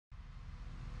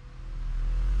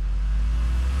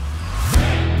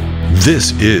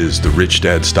This is the Rich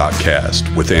Dad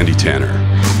StockCast with Andy Tanner,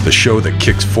 the show that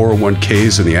kicks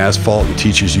 401ks in the asphalt and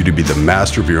teaches you to be the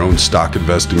master of your own stock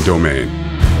investing domain.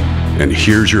 And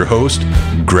here's your host,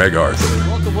 Greg Arthur.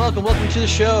 Welcome to the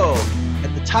show.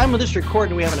 At the time of this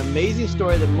recording, we have an amazing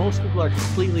story that most people are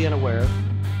completely unaware of.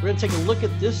 We're going to take a look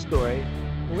at this story,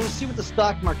 and we're going to see what the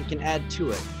stock market can add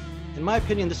to it. In my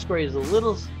opinion, this story is a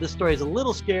little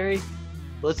scary,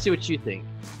 but let's see what you think.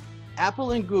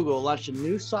 Apple and Google launched a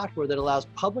new software that allows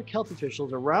public health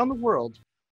officials around the world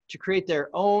to create their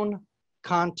own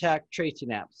contact tracing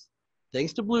apps.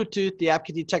 Thanks to Bluetooth, the app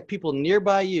can detect people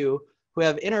nearby you who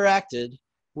have interacted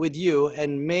with you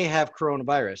and may have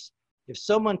coronavirus. If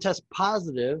someone tests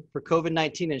positive for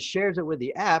COVID-19 and shares it with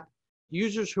the app,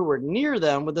 users who were near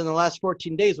them within the last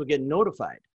 14 days will get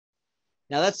notified.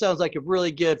 Now that sounds like a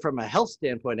really good from a health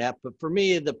standpoint app, but for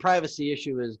me, the privacy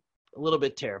issue is a little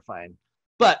bit terrifying.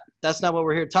 But that's not what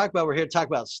we're here to talk about. We're here to talk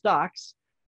about stocks.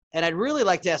 And I'd really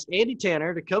like to ask Andy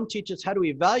Tanner to come teach us how to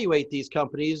evaluate these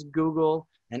companies, Google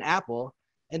and Apple,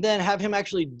 and then have him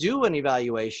actually do an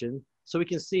evaluation so we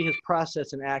can see his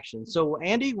process in action. So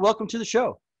Andy, welcome to the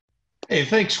show. Hey,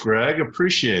 thanks, Greg.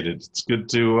 Appreciate it. It's good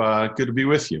to be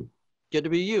with you. Good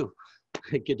to be you.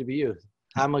 Good to be you.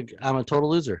 I'm a total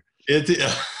loser. Good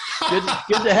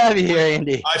to have you here,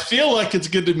 Andy. I feel like it's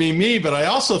good to be me, but I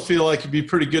also feel like it'd be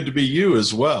pretty good to be you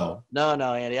as well. No,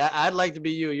 Andy. I'd like to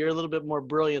be you. You're a little bit more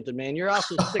brilliant than me. And you're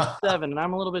also 6'7", and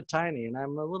I'm a little bit tiny, and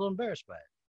I'm a little embarrassed by it.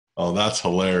 Oh, that's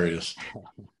hilarious.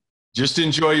 Just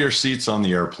enjoy your seats on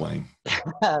the airplane.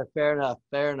 Fair enough.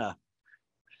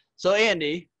 So,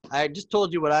 Andy, I just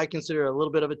told you what I consider a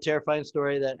little bit of a terrifying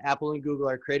story, that Apple and Google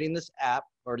are creating this app,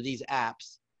 or these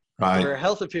apps, right, where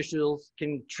health officials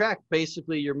can track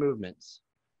basically your movements.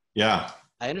 Yeah.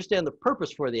 I understand the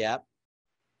purpose for the app,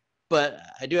 but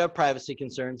I do have privacy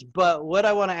concerns. But what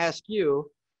I want to ask you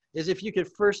is if you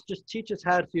could first just teach us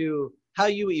how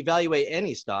you evaluate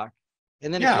any stock,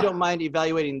 and then if you don't mind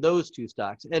evaluating those two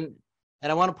stocks. And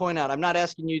I want to point out, I'm not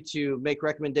asking you to make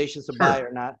recommendations to buy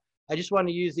or not. I just want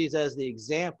to use these as the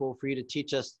example for you to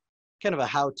teach us kind of a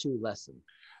how-to lesson.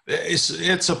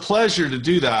 It's a pleasure to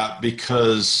do that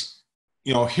because,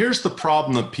 here's the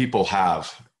problem that people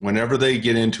have whenever they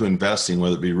get into investing,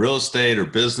 whether it be real estate or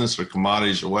business or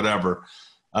commodities or whatever.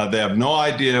 They have no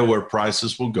idea where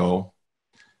prices will go.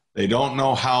 They don't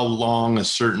know how long a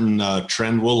certain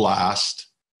trend will last.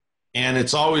 And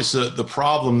it's always the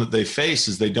problem that they face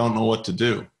is they don't know what to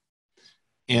do.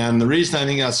 And the reason I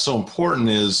think that's so important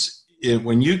is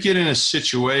when you get in a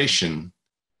situation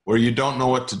where you don't know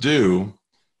what to do,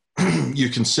 you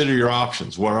consider your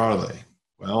options. What are they?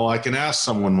 Well, I can ask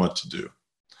someone what to do,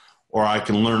 or I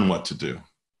can learn what to do,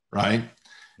 right?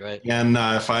 Right. And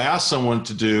if I ask someone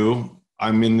to do,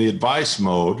 I'm in the advice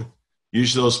mode.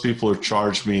 Usually those people are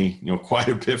charged me, quite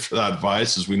a bit for that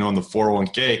advice. As we know in the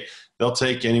 401k, they'll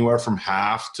take anywhere from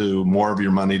half to more of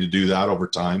your money to do that over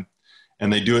time.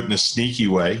 And they do it in a sneaky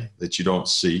way that you don't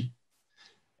see.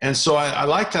 And so I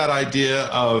like that idea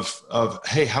of,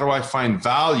 hey, how do I find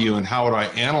value and how would I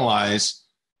analyze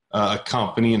a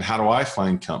company and how do I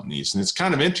find companies? And it's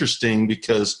kind of interesting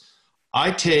because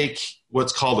I take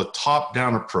what's called a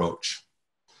top-down approach,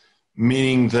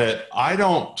 meaning that I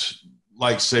don't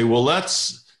say, well,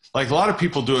 like a lot of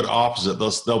people do it opposite.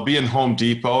 They'll be in Home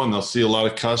Depot and they'll see a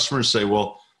lot of customers say,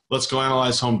 well, let's go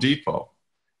analyze Home Depot.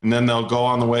 And then they'll go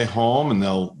on the way home and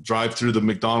they'll drive through the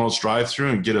McDonald's drive-through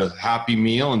and get a happy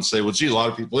meal and say, well, gee, a lot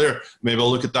of people here. Maybe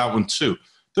I'll look at that one too.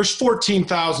 There's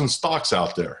 14,000 stocks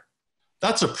out there.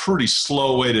 That's a pretty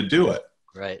slow way to do it.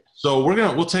 Right. So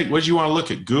we'll take, what do you want to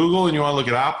look at, Google, and you want to look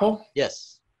at Apple?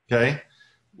 Yes. Okay.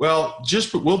 Well,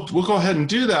 we'll go ahead and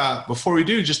do that. Before we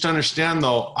do, just understand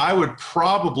though, I would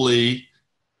probably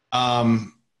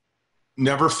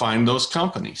never find those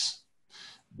companies,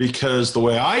 because the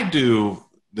way I do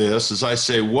this is I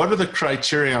say, what are the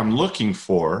criteria I'm looking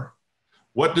for?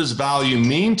 What does value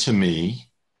mean to me?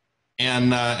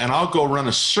 And I'll go run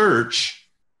a search,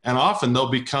 and often there'll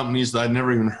be companies that I've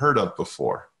never even heard of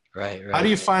before. Right. How do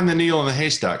you find the needle in the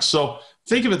haystack? So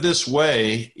think of it this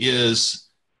way: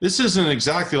 this isn't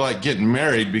exactly like getting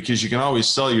married, because you can always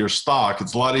sell your stock.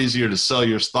 It's a lot easier to sell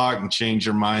your stock and change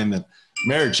your mind than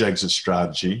marriage exit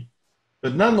strategy.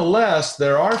 But nonetheless,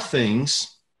 there are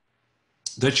things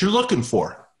that you're looking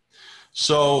for.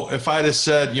 So if I'd have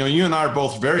said, you and I are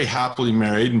both very happily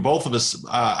married, and both of us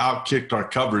outkicked our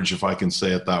coverage, if I can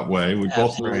say it that way. We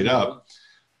both married up.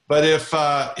 But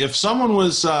if someone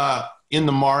was in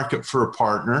the market for a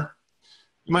partner,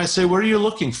 you might say, what are you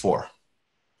looking for?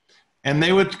 And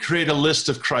they would create a list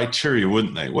of criteria,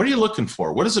 wouldn't they? What are you looking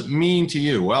for? What does it mean to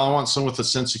you? Well, I want someone with a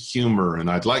sense of humor, and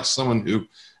I'd like someone who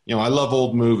I love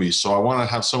old movies, so I want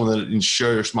to have someone that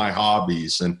shares my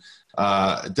hobbies, and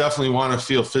definitely want to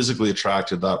feel physically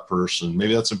attracted to that person.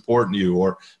 Maybe that's important to you,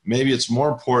 or maybe it's more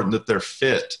important that they're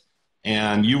fit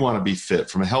and you want to be fit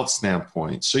from a health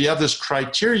standpoint. So you have this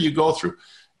criteria you go through,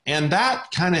 and that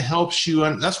kind of helps you.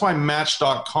 And that's why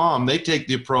Match.com, they take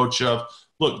the approach of,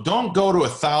 look, don't go to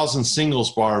 1,000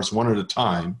 singles bars one at a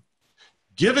time.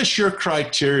 Give us your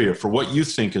criteria for what you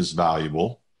think is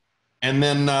valuable, and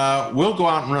then we'll go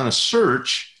out and run a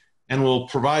search, and we'll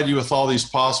provide you with all these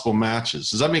possible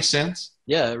matches. Does that make sense?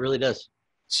 Yeah, it really does.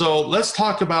 So let's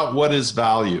talk about what is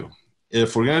value.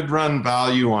 If we're going to run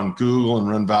value on Google and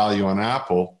run value on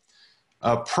Apple,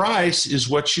 price is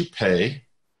what you pay,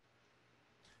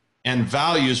 and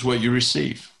value is what you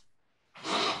receive.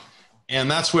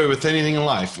 And that's the way with anything in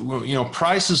life.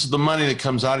 Price is the money that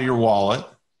comes out of your wallet,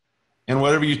 and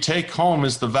whatever you take home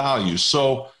is the value.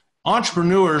 So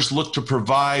entrepreneurs look to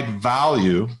provide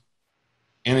value,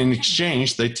 and in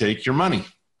exchange, they take your money.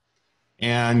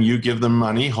 And you give them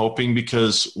money hoping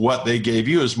because what they gave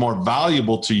you is more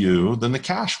valuable to you than the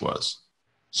cash was.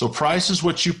 So price is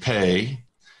what you pay,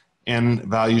 and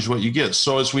value is what you get.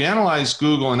 So as we analyze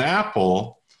Google and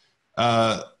Apple,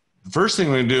 the first thing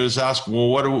we're going to do is ask, well,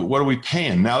 what are we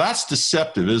paying? Now, that's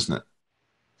deceptive, isn't it?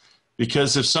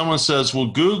 Because if someone says, well,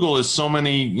 Google is so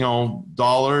many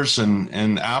dollars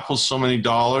and Apple's so many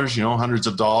dollars, hundreds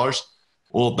of dollars,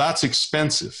 well, that's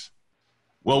expensive.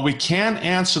 Well, we can't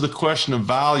answer the question of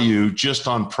value just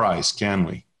on price, can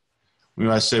we? We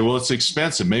might say, well, it's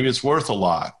expensive. Maybe it's worth a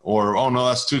lot. Or, oh, no,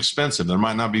 that's too expensive. There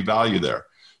might not be value there.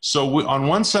 So on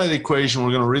one side of the equation,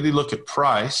 we're going to really look at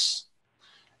price.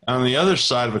 On the other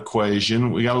side of the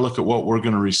equation, we got to look at what we're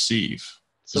going to receive.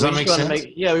 Does that make sense?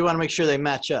 We want to make sure they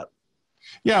match up.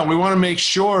 Yeah, we want to make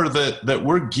sure that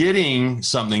we're getting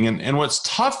something. And what's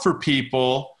tough for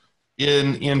people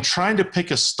in trying to pick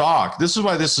a stock, this is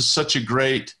why this is such a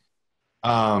great,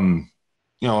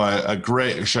 a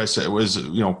great, should I say, it was,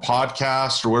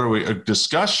 podcast or a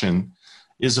discussion,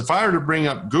 is if I were to bring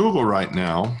up Google right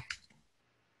now,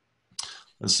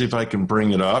 let's see if I can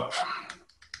bring it up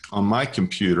on my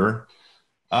computer.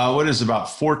 What is it, about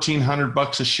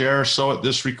 $1,400 a share or so at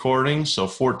this recording? So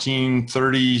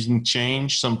 $1,430 and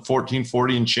change, some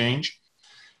 $1,440 and change.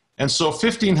 And so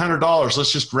 $1,500,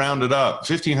 let's just round it up.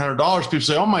 $1,500, people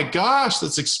say, oh my gosh,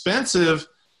 that's expensive.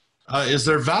 Is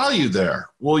there value there?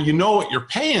 Well, you know what you're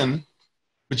paying,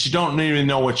 but you don't even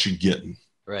know what you're getting.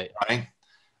 Right.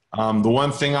 The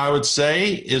one thing I would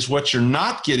say is what you're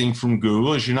not getting from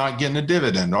Google is you're not getting a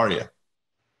dividend, are you?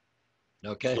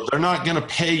 Okay. So they're not going to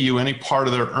pay you any part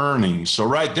of their earnings. So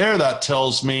right there, that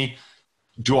tells me,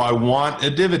 do I want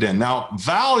a dividend? Now,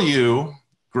 value,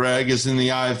 Greg, is in the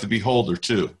eye of the beholder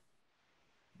too.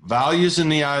 Value is in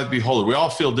the eye of the beholder. We all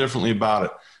feel differently about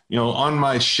it. On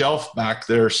my shelf back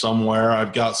there somewhere,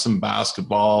 I've got some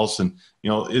basketballs, and,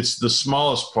 it's the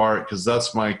smallest part because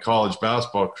that's my college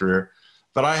basketball career.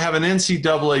 But I have an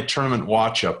NCAA tournament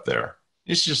watch up there.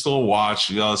 It's just a little watch,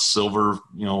 a silver,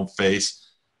 face.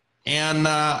 And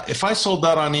if I sold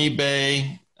that on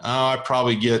eBay, I'd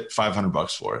probably get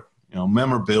 $500 for it.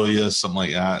 Memorabilia, something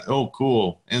like that. Oh,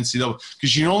 cool. NCAA.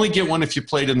 Because you only get one if you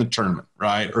played in the tournament,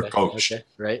 right? Or coach. Okay,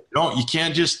 right. You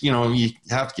can't just, you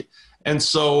have to get. And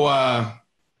so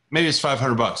maybe it's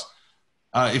 $500.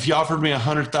 If you offered me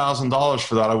 $100,000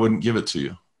 for that, I wouldn't give it to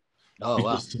you. Oh,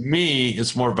 because wow. to me,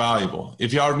 it's more valuable.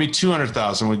 If you offered me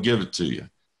 $200,000, I would give it to you.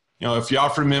 If you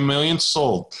offered me $1 million,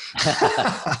 sold.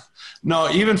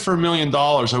 No, even for $1 million,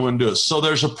 I wouldn't do it. So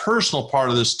there's a personal part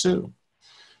of this too.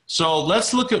 So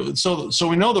let's look at, so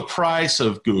we know the price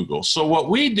of Google. So what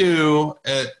we do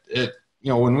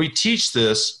when we teach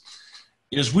this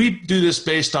is we do this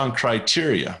based on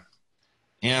criteria.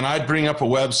 And I'd bring up a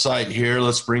website here.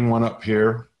 Let's bring one up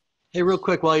here. Hey, real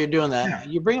quick, while you're doing that,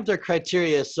 you bring up their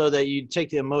criteria so that you take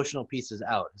the emotional pieces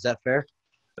out. Is that fair?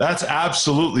 That's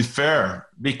absolutely fair,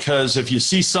 because if you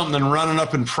see something running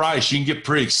up in price, you can get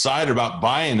pretty excited about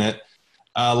buying it.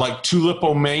 Like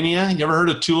tulipomania. You ever heard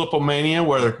of tulipomania,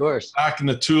 where of course, back in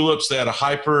the tulips, they had a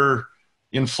hyper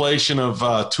inflation of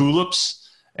tulips,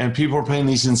 and people were paying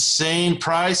these insane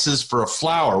prices for a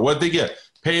flower. What'd they get?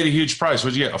 Paid a huge price.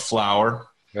 What'd you get? A flower.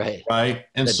 Right.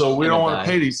 And so we don't want to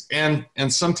pay these. And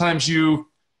sometimes you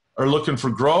are looking for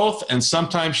growth, and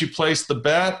sometimes you place the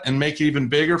bet and make it even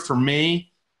bigger. For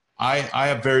me, I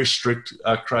have very strict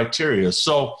criteria.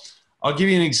 So I'll give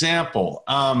you an example.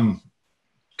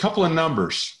 Couple of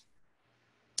numbers.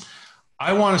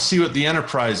 I want to see what the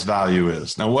enterprise value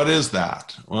is. Now, what is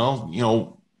that?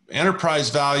 Well, enterprise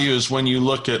value is when you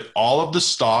look at all of the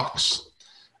stocks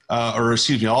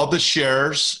all the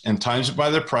shares and times it by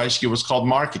their price, you get what's called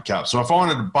market cap. So if I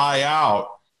wanted to buy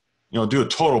out, do a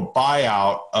total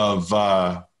buyout of,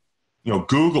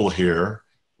 Google here,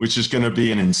 which is going to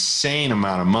be an insane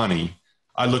amount of money,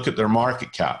 I look at their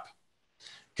market cap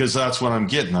because that's what I'm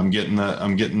getting. I'm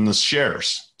getting the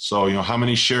shares. So, how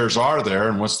many shares are there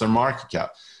and what's their market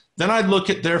cap? Then I'd look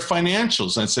at their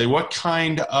financials and I'd say, what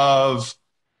kind of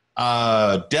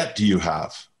debt do you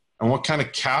have? And what kind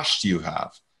of cash do you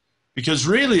have? Because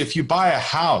really, if you buy a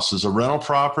house as a rental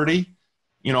property,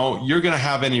 you're going to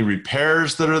have any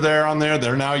repairs that are there on there.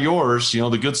 They're now yours.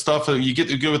 The good stuff, you get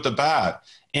the good with the bad.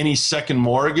 Any second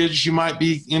mortgage you might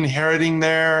be inheriting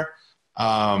there.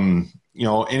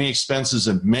 Any expenses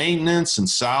of maintenance and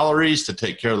salaries to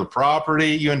take care of the property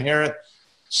you inherit.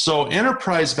 So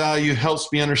enterprise value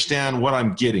helps me understand what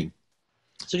I'm getting.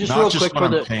 So just real quick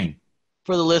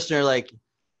for the listener, like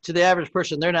to the average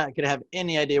person, they're not going to have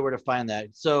any idea where to find that.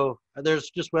 So there's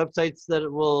just websites that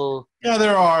will. Yeah,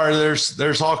 there are.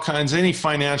 There's all kinds. Any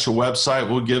financial website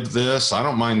will give this. I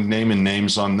don't mind naming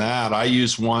names on that. I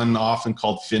use one often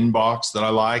called Finbox that I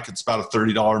like. It's about a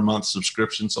 $30 a month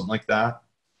subscription, something like that.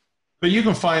 But you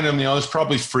can find them. There's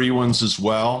probably free ones as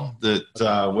well. That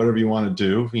whatever you want to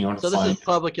do. So this is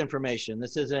public information.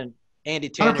 This isn't Andy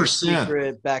Tanner's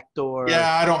secret backdoor.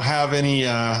 Yeah, I don't have any.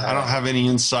 I don't have any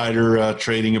insider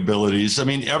trading abilities. I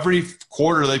mean, every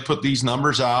quarter they put these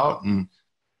numbers out, and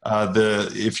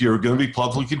if you're going to be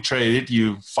publicly traded,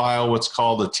 you file what's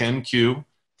called a 10Q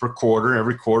for quarter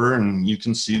every quarter, and you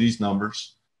can see these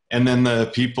numbers. And then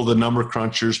the number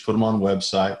crunchers put them on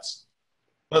websites.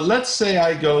 But let's say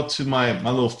I go to my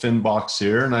little Finbox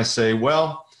here, and I say,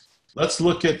 well, let's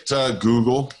look at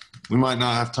Google. We might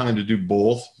not have time to do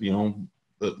both,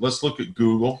 but let's look at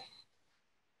Google.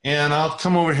 And I'll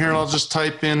come over here and I'll just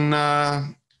type in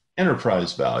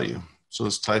enterprise value. So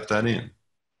let's type that in.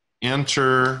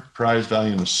 Enterprise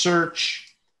value in the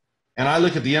search. And I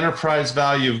look at the enterprise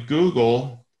value of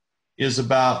Google is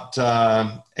about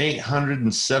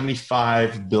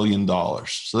 $875 billion.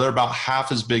 So they're about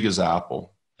half as big as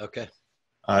Apple. Okay.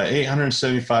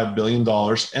 $875 billion.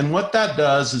 And what that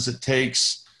does is it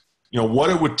takes what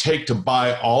it would take to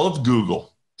buy all of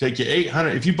Google. Take you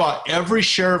 800. If you bought every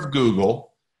share of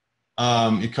Google,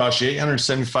 it costs you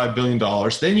 $875 billion.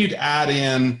 Then you'd add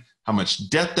in how much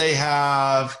debt they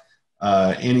have,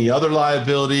 any other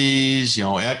liabilities,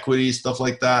 equity, stuff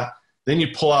like that. Then you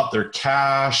pull out their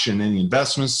cash and any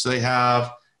investments they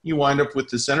have. You wind up with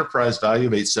this enterprise value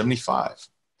of 875.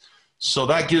 So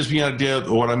that gives me an idea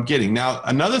of what I'm getting. Now,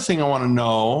 another thing I want to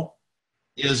know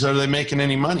is, are they making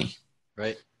any money?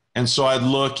 Right. And so I'd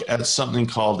look at something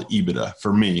called EBITDA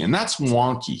for me, and that's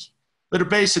wonky. But it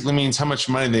basically means how much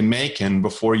money they making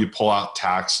before you pull out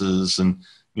taxes and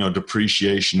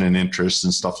depreciation and interest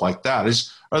and stuff like that.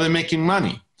 Are they making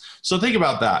money? So think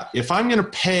about that. If I'm going to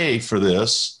pay for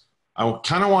this, I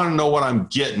kind of want to know what I'm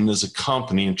getting as a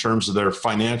company in terms of their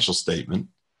financial statement.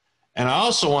 And I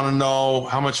also want to know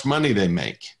how much money they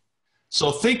make.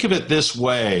 So think of it this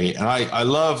way, and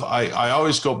I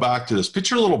always go back to this.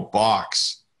 Picture a little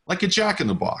box, like a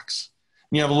Jack-in-the-Box.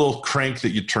 You have a little crank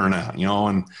that you turn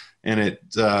on, and it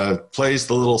plays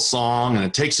the little song, and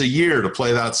it takes a year to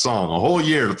play that song, a whole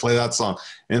year to play that song.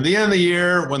 And at the end of the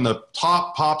year, when the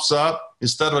top pops up,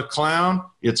 instead of a clown,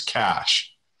 it's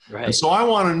cash. Right. And so I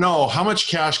want to know how much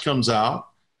cash comes out.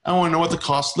 I want to know what the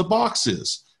cost of the box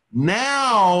is.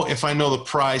 Now, if I know the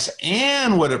price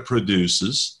and what it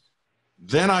produces,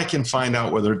 then I can find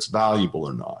out whether it's valuable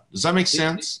or not. Does that make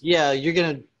sense? Yeah, you're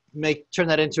going to turn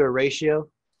that into a ratio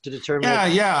to determine.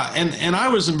 Yeah. And I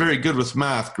wasn't very good with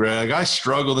math, Greg. I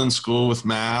struggled in school with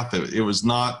math. It was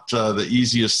not the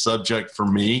easiest subject for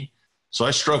me. So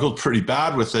I struggled pretty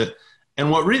bad with it.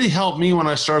 And what really helped me when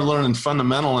I started learning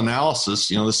fundamental analysis,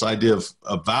 this idea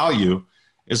of value,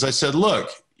 is I said, look,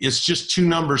 it's just two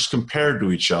numbers compared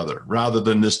to each other rather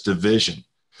than this division.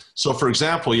 So for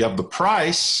example, you have the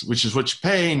price, which is what you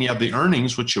pay, and you have the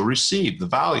earnings, which you'll receive, the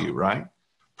value, right?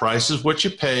 Price is what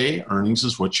you pay, earnings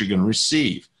is what you're going to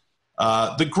receive.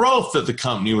 The growth that the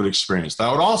company would experience,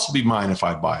 that would also be mine if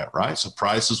I buy it, right? So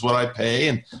price is what I pay,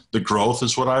 and the growth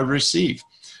is what I receive.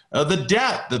 The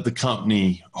debt that the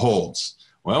company holds.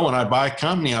 Well, when I buy a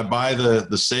company, I buy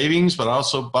the savings, but I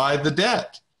also buy the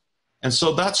debt. And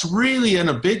so that's really in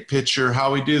a big picture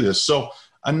how we do this. So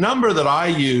a number that I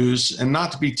use, and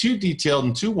not to be too detailed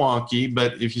and too wonky,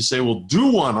 but if you say, well,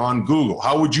 do one on Google,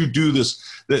 how would you do this?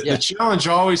 The challenge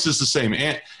always is the same.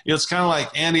 And it's kind of like,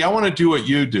 Andy, I want to do what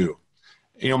you do.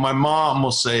 My mom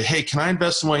will say, hey, can I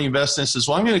invest in what you invest in? I says,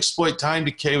 well, I'm going to exploit time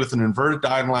decay with an inverted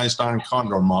diagonalized iron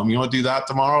condor, Mom. You want to do that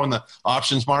tomorrow in the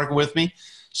options market with me?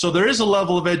 So there is a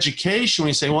level of education when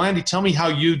you say, well, Andy, tell me how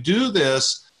you do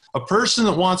this. A person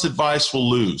that wants advice will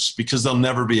lose because they'll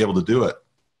never be able to do it.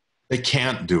 They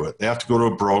can't do it. They have to go to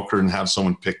a broker and have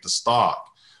someone pick the stock.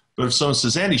 But if someone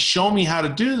says, Andy, show me how to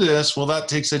do this, well, that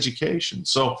takes education.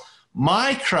 So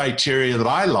my criteria that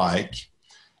I like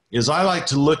is I like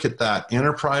to look at that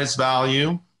enterprise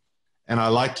value, and I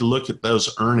like to look at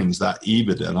those earnings, that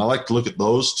EBITDA, and I like to look at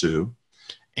those two,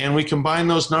 and we combine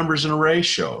those numbers in a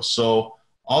ratio. So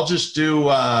I'll just do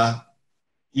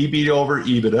EB over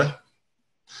EBITDA.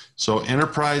 So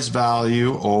enterprise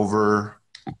value over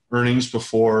earnings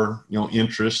before,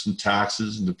 interest and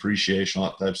taxes and depreciation, all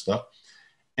that type of stuff.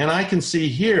 And I can see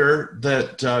here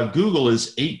that Google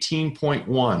is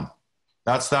 18.1.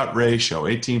 That's that ratio,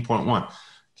 18.1.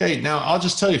 Okay, now I'll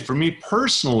just tell you, for me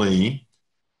personally,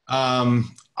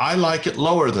 I like it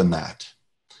lower than that.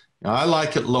 Now, I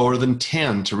like it lower than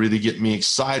 10 to really get me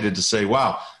excited to say,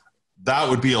 wow, that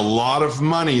would be a lot of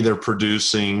money they're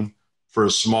producing for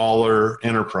a smaller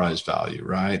enterprise value,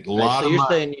 right? A lot so of you're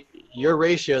money. saying your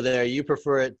ratio there, you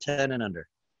prefer it 10 and under.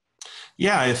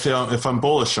 Yeah, if I'm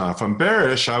bullish on it. If I'm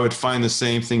bearish, I would find the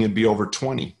same thing and be over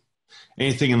 20.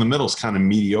 Anything in the middle is kind of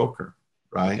mediocre,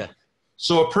 right? Okay.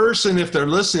 So a person, if they're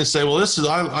listening, say, well,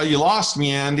 you lost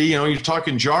me, Andy. You're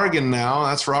talking jargon now.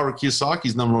 That's Robert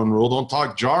Kiyosaki's number one rule. Don't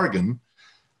talk jargon.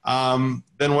 Then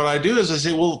what I do is I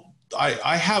say, well,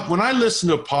 I have, when I listen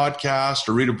to a podcast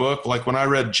or read a book, like when I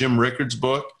read Jim Rickard's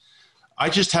book, I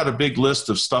just had a big list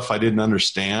of stuff I didn't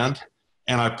understand,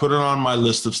 and I put it on my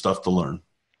list of stuff to learn.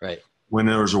 Right. When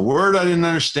there was a word I didn't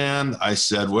understand, I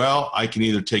said, well, I can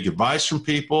either take advice from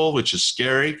people, which is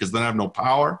scary because then I have no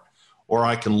power, or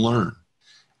I can learn.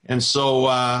 And so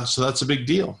that's a big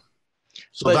deal.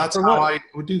 So but that's how I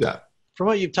would do that. From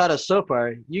what you've taught us so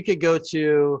far, you could go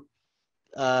to,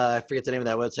 I forget the name of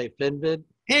that website, Finvid.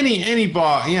 Any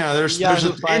bot, yeah. There's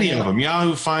any of them.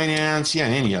 Yahoo Finance, yeah,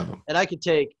 any of them. And I could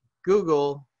take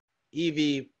Google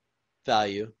EV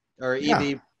value or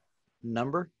EV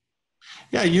number.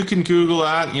 Yeah, you can Google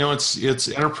that. It's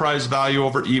enterprise value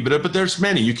over EBITDA, but there's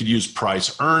many. You could use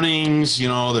price earnings.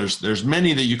 There's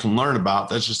many that you can learn about.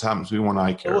 That just happens to be one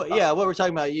I care about. Yeah, what we're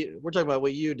talking about, we're talking about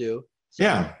what you do. So,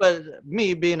 yeah. But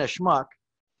me being a schmuck,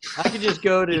 I could just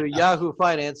go to Yahoo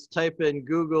Finance, type in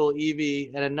Google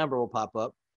EV, and a number will pop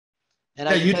up.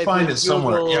 And you'd find it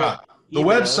somewhere. Yeah. The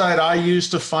website I use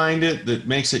to find it that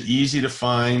makes it easy to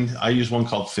find, I use one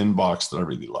called Finbox that I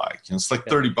really like. And it's like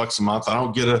 $30 a month. I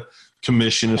don't get a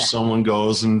commission if someone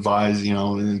goes and buys,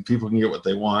 and people can get what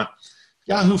they want.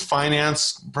 Yahoo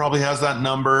Finance probably has that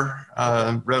number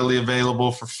readily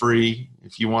available for free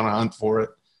if you want to hunt for it.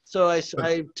 So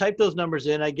I type those numbers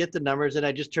in, I get the numbers, and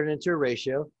I just turn it into a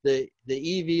ratio. The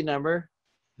EV number,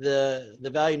 the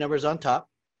value number is on top.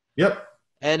 Yep.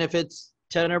 And if it's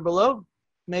 10 or below,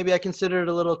 maybe I consider it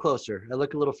a little closer. I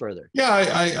look a little further. Yeah,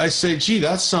 I say, gee,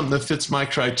 that's something that fits my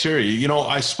criteria.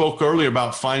 I spoke earlier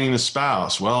about finding a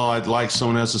spouse. Well, I'd like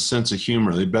someone who has a sense of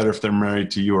humor. They're better if they're married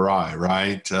to you or I,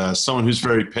 right? Someone who's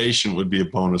very patient would be a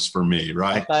bonus for me,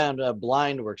 right? I found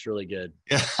blind works really good.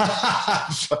 Yeah,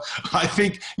 I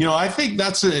think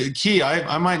that's a key.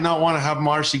 I might not want to have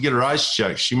Marcy get her eyes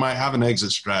checked. She might have an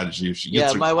exit strategy if she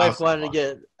gets her. Yeah, my wife wanted to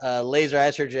get laser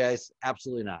eye surgery.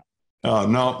 Absolutely not. Oh,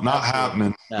 no, not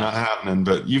happening. No. Not happening.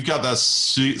 But you've got that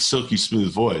silky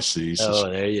smooth voice. See?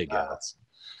 There you go.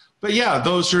 But yeah,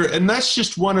 and that's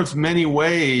just one of many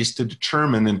ways to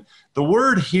determine. And the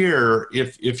word here,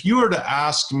 if you were to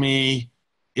ask me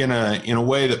in a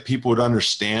way that people would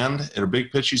understand at a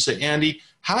big picture, you say, Andy,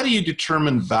 how do you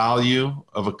determine value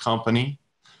of a company?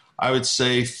 I would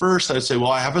say, well,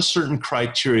 I have a certain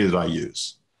criteria that I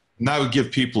use. And that would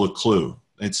give people a clue.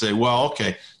 They'd say, well,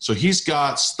 okay, so he's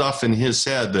got stuff in his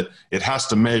head that it has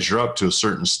to measure up to a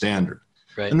certain standard.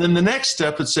 Right. And then the next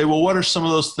step would say, well, what are some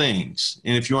of those things?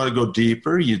 And if you want to go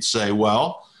deeper, you'd say,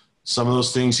 well, some of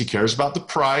those things he cares about the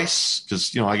price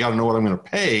because, I got to know what I'm going to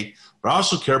pay, but I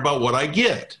also care about what I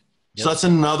get. Yep. So that's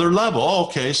another level.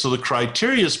 Okay, so the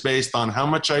criteria is based on how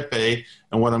much I pay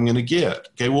and what I'm going to get.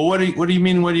 Okay, well, what do you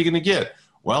mean what are you going to get?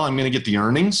 Well, I'm going to get the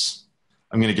earnings.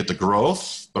 I'm going to get the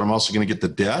growth, but I'm also going to get the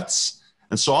debts.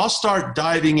 And so I'll start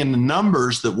diving into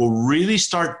numbers that will really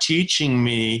start teaching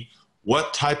me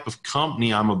what type of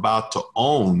company I'm about to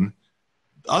own.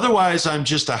 Otherwise, I'm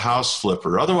just a house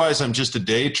flipper. Otherwise, I'm just a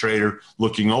day trader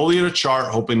looking only at a chart,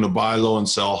 hoping to buy low and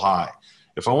sell high.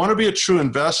 If I want to be a true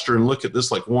investor and look at this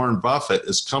like Warren Buffett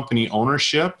as company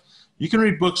ownership, you can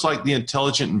read books like The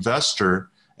Intelligent Investor,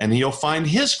 and you'll find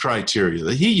his criteria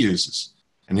that he uses.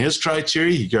 And his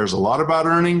criteria, he cares a lot about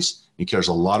earnings. He cares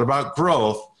a lot about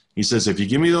growth. He says, if you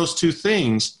give me those two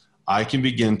things, I can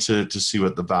begin to see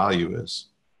what the value is.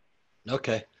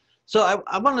 Okay. So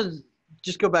I want to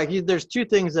just go back. There's two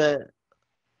things that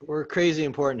were crazy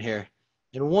important here.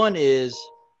 And one is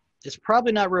it's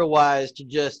probably not real wise to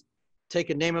just take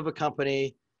a name of a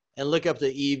company and look up the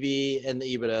EV and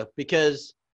the EBITDA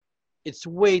because it's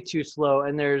way too slow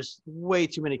and there's way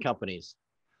too many companies.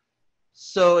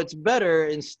 So it's better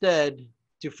instead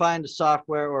to find a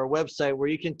software or a website where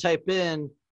you can type in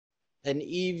an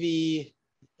EV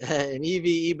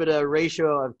EBITDA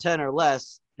ratio of 10 or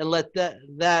less and let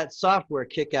that software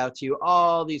kick out to you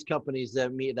all these companies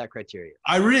that meet that criteria.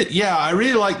 I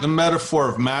really like the metaphor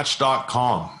of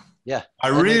Match.com. Yeah. I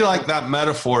really like that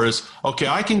metaphor is, okay,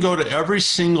 I can go to every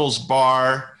singles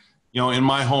bar, in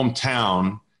my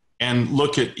hometown and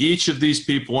look at each of these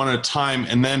people one at a time.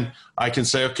 And then I can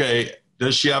say, okay,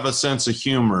 does she have a sense of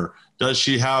humor? Does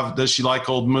she like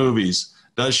old movies?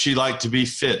 Does she like to be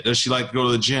fit? Does she like to go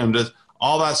to the gym? Does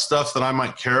all that stuff that I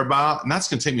might care about? And that's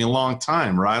going to take me a long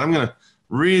time, right? I'm going to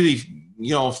really,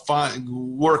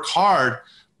 work hard.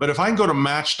 But if I can go to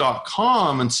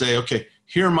Match.com and say, okay,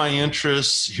 here are my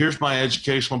interests, here's my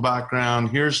educational background,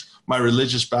 here's my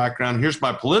religious background, here's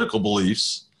my political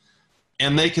beliefs,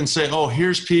 and they can say, oh,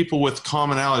 here's people with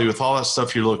commonality with all that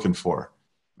stuff you're looking for.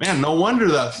 Man, no wonder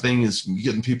that thing is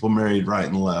getting people married right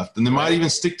and left. And they might even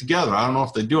stick together. I don't know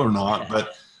if they do or not,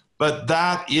 but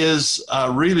that is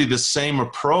really the same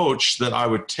approach that I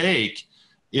would take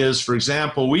is, for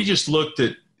example, we just looked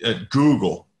at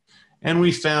Google and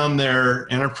we found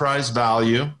their enterprise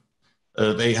value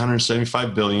of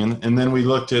 $875 billion. And then we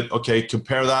looked at, okay,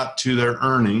 compare that to their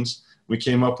earnings. We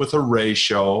came up with a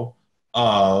ratio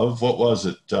of,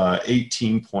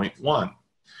 18.1.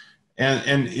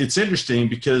 And it's interesting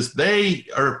because they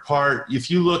are if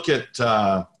you look at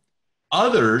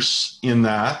others in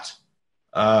that,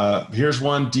 here's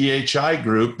one DHI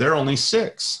group, they're only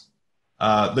 6.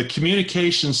 The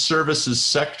communication services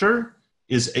sector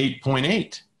is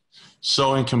 8.8.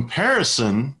 So in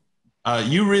comparison,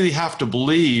 you really have to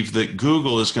believe that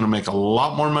Google is going to make a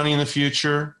lot more money in the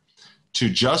future to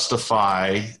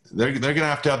justify, they're going to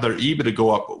have their EBITDA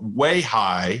go up way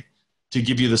high to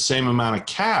give you the same amount of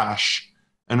cash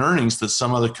and earnings that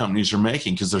some other companies are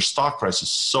making because their stock price is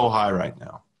so high right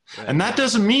now. Right. And that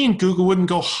doesn't mean Google wouldn't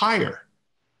go higher.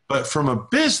 But from a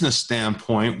business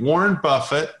standpoint, Warren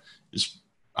Buffett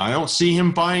I don't see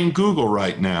him buying Google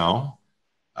right now.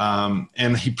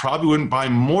 And he probably wouldn't buy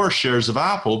more shares of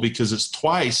Apple because it's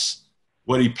twice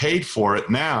what he paid for it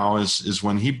now is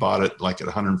when he bought it like at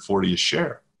 140 a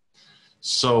share.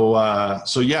 So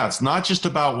yeah, it's not just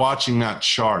about watching that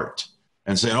chart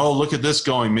and saying, oh, look at this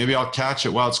going. Maybe I'll catch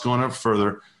it while it's going up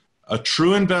further. A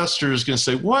true investor is going to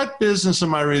say, what business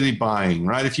am I really buying,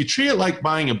 right? If you treat it like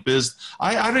buying a business,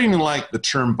 I don't even like the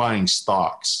term buying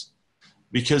stocks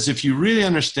because if you really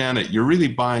understand it, you're really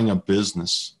buying a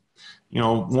business.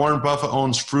 Warren Buffett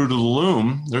owns Fruit of the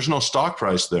Loom. There's no stock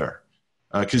price there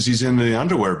because he's in the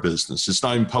underwear business. It's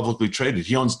not even publicly traded.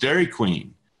 He owns Dairy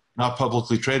Queen, not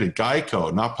publicly traded.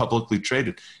 Geico, not publicly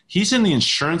traded. He's in the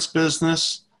insurance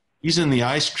business. He's in the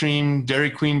ice cream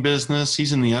Dairy Queen business.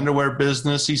 He's in the underwear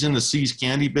business. He's in the See's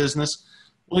candy business.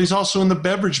 Well, he's also in the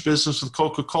beverage business with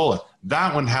Coca-Cola.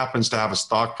 That one happens to have a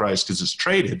stock price because it's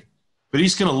traded, but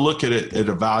he's going to look at it at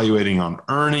evaluating on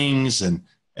earnings and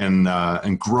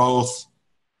growth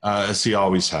as he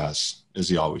always has.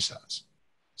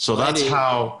 So that's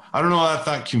how, I don't know if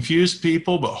that confused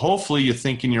people, but hopefully you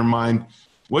think in your mind,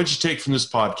 what did you take from this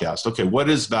podcast? Okay, what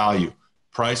is value?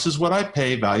 Price is what I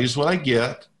pay, value is what I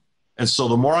get. And so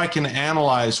the more I can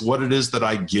analyze what it is that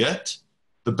I get,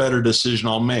 the better decision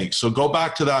I'll make. So go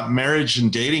back to that marriage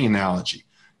and dating analogy.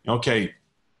 Okay,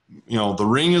 the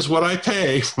ring is what I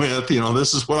pay with,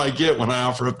 this is what I get when I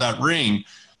offer up that ring.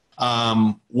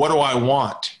 What do I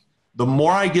want? The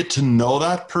more I get to know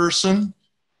that person,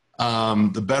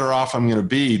 the better off I'm going to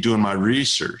be doing my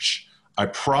research. I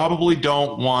probably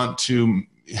don't want to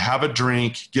have a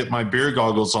drink, get my beer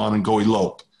goggles on, and go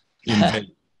elope.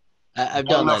 I've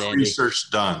done that, Andy. Research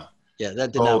done. Yeah,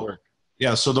 that did not work.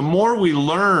 Yeah, so the more we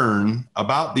learn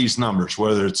about these numbers,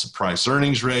 whether it's a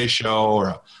price-earnings ratio or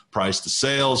a price to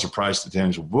sales or price to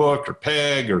tangible book or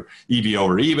PEG or EV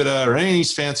over EBITDA or any of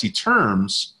these fancy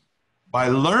terms, by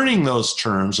learning those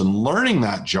terms and learning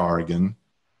that jargon,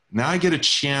 now I get a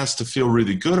chance to feel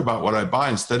really good about what I buy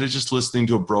instead of just listening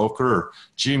to a broker or,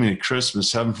 gee, man, at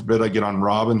Christmas, heaven forbid I get on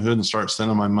Robinhood and start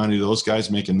sending my money to those guys,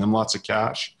 making them lots of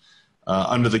cash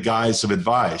under the guise of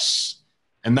advice.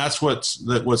 And that's what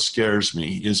scares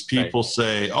me is people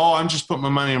say, oh, I'm just putting my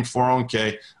money in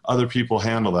 401k. Other people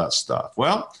handle that stuff.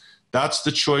 Well, that's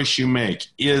the choice you make.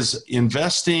 Is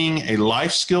investing a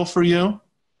life skill for you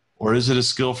or is it a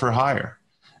skill for hire?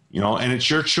 and it's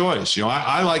your choice.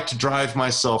 I like to drive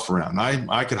myself around.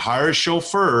 I could hire a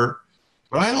chauffeur,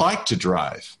 but I like to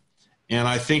drive. And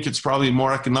I think it's probably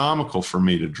more economical for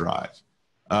me to drive.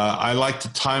 I like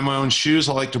to tie my own shoes.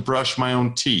 I like to brush my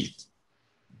own teeth.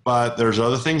 But there's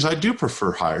other things I do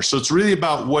prefer hire. So it's really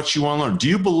about what you want to learn. Do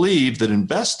you believe that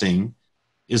investing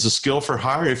is a skill for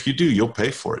hire? If you do, you'll pay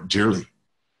for it dearly.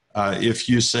 If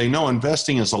you say, no,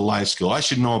 investing is a life skill, I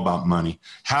should know about money.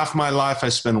 Half my life I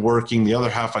spend working, the other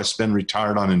half I spend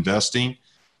retired on investing.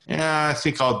 Yeah, I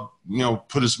think I'll,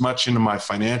 put as much into my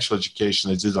financial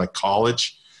education as I did like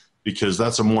college, because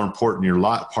that's a more important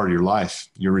part of your life.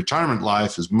 Your retirement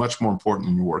life is much more important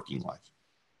than your working life.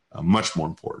 Much more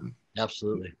important.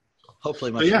 Absolutely.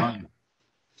 Hopefully much fun.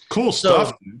 Cool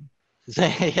stuff.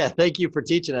 Yeah, thank you for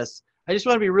teaching us. I just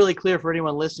want to be really clear for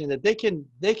anyone listening that they can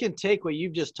take what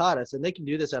you've just taught us, and they can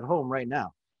do this at home right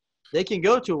now. They can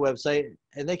go to a website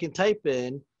and they can type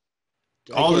in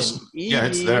all this. Yeah,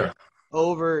 it's there.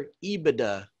 Over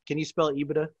EBITDA. Can you spell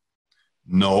EBITDA?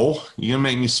 No, you're gonna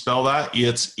make me spell that.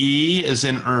 It's E as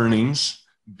in earnings,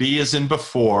 B as in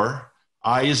before,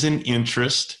 I as in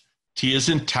interest, T as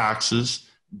in taxes,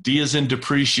 D as in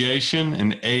depreciation,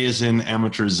 and A as in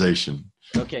amortization.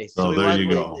 Okay, so there you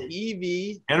go.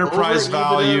 EV, enterprise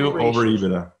value over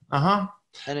EBITDA.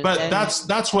 And but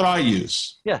that's what I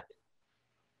use. Yeah.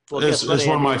 Well, it's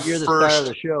one of my you're the star of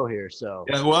the show here, so.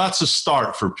 Yeah, well, that's a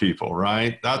start for people,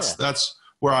 right? That's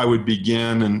where I would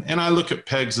begin, and I look at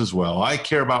pegs as well. I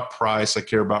care about price, I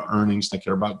care about earnings, I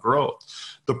care about growth.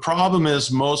 The problem is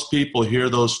most people hear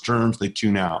those terms, they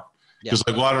tune out. Because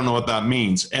I don't know what that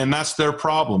means. And that's their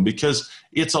problem, because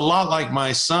it's a lot like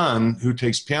my son who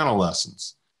takes piano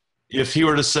lessons. If he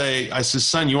were to say, I said,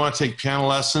 son, you want to take piano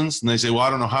lessons? And they say, well,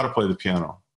 I don't know how to play the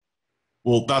piano.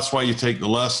 Well, that's why you take the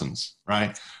lessons,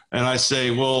 right? And I say,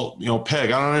 well,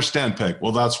 peg, I don't understand peg.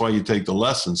 Well, that's why you take the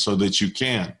lessons, so that you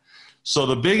can. So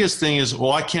the biggest thing is,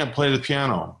 well, I can't play the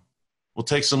piano. Well,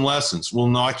 take some lessons. Well,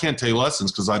 no, I can't take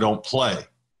lessons because I don't play.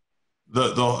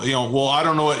 Well, I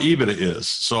don't know what EBITDA is,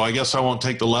 so I guess I won't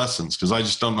take the lessons because I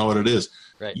just don't know what it is.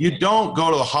 Right. You don't go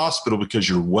to the hospital because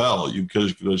you're well,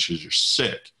 because you're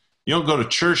sick. You don't go to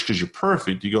church because you're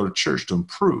perfect. You go to church to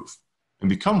improve and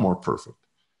become more perfect.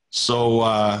 So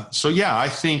yeah, I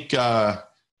think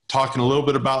talking a little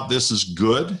bit about this is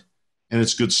good, and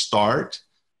it's a good start.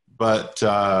 But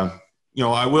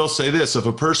I will say this: if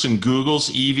a person Googles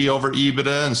EV over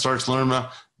EBITDA and starts learning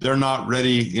about, they're not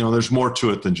ready. There's more to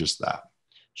it than just that.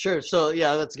 Sure. So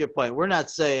yeah, that's a good point. We're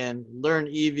not saying learn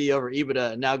EV over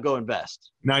EBITDA and now go invest.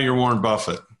 Now you're Warren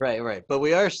Buffett. Right. But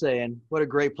we are saying what a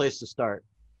great place to start.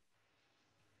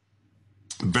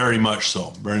 Very much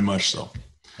so. Very much so.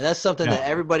 And that's something that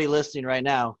everybody listening right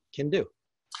now can do.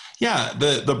 Yeah.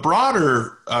 The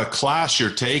broader class you're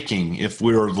taking, if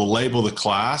we were to label the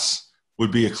class,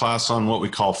 would be a class on what we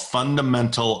call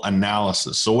fundamental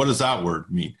analysis. So what does that word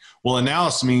mean? Well,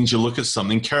 analysis means you look at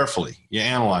something carefully. You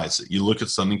analyze it. You look at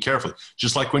something carefully.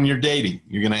 Just like when you're dating,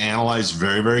 you're going to analyze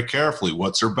very, very carefully.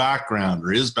 What's her background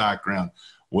or his background?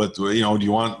 What, do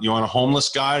you want a homeless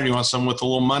guy, or do you want someone with a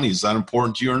little money? Is that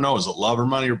important to you or no? Is it love or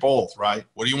money or both, right?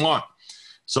 What do you want?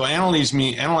 So analyze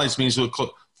means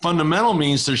fundamental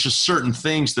means there's just certain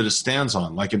things that it stands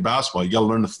on. Like in basketball, you got to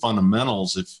learn the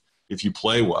fundamentals if you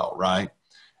play well, right?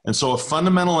 And so a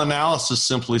fundamental analysis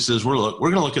simply says we're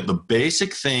going to look at the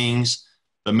basic things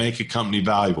that make a company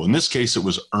valuable. In this case, it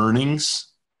was earnings,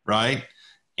 right?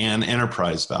 And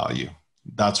enterprise value.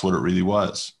 That's what it really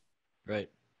was. Right.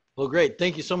 Well, great.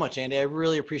 Thank you so much, Andy. I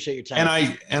really appreciate your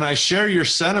time. And I share your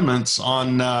sentiments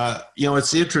on,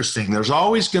 it's interesting. There's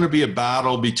always going to be a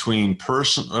battle between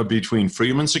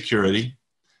freedom and security,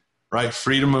 right?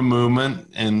 Freedom of movement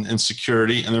and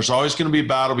security. And there's always going to be a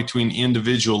battle between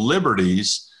individual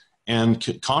liberties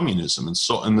and communism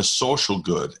and the social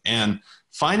good. And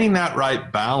finding that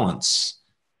right balance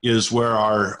is where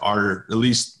our at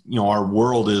least our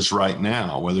world is right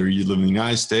now. Whether you live in the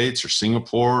United States or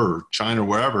Singapore or China or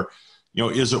wherever,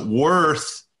 is it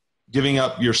worth giving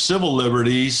up your civil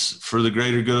liberties for the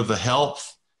greater good of the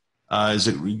health? Is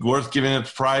it worth giving up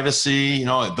privacy?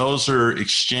 Those are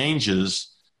exchanges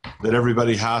that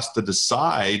everybody has to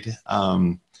decide.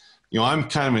 I'm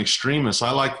kind of an extremist.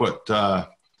 I like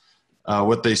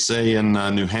what they say in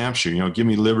New Hampshire, give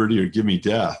me liberty or give me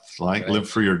death, like live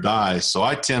free or die. So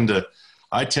I tend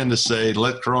to say,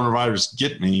 let coronavirus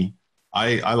get me.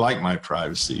 I like my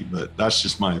privacy, but that's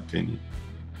just my opinion.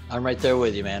 I'm right there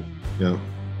with you, man. Yeah.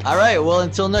 All right. Well,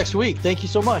 until next week, thank you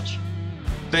so much.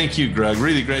 Thank you, Greg.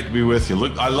 Really great to be with you.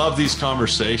 Look, I love these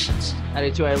conversations. I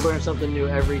do too. I learn something new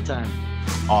every time.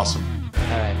 Awesome.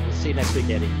 All right. We'll see you next week,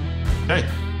 Eddie. Okay.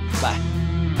 Bye.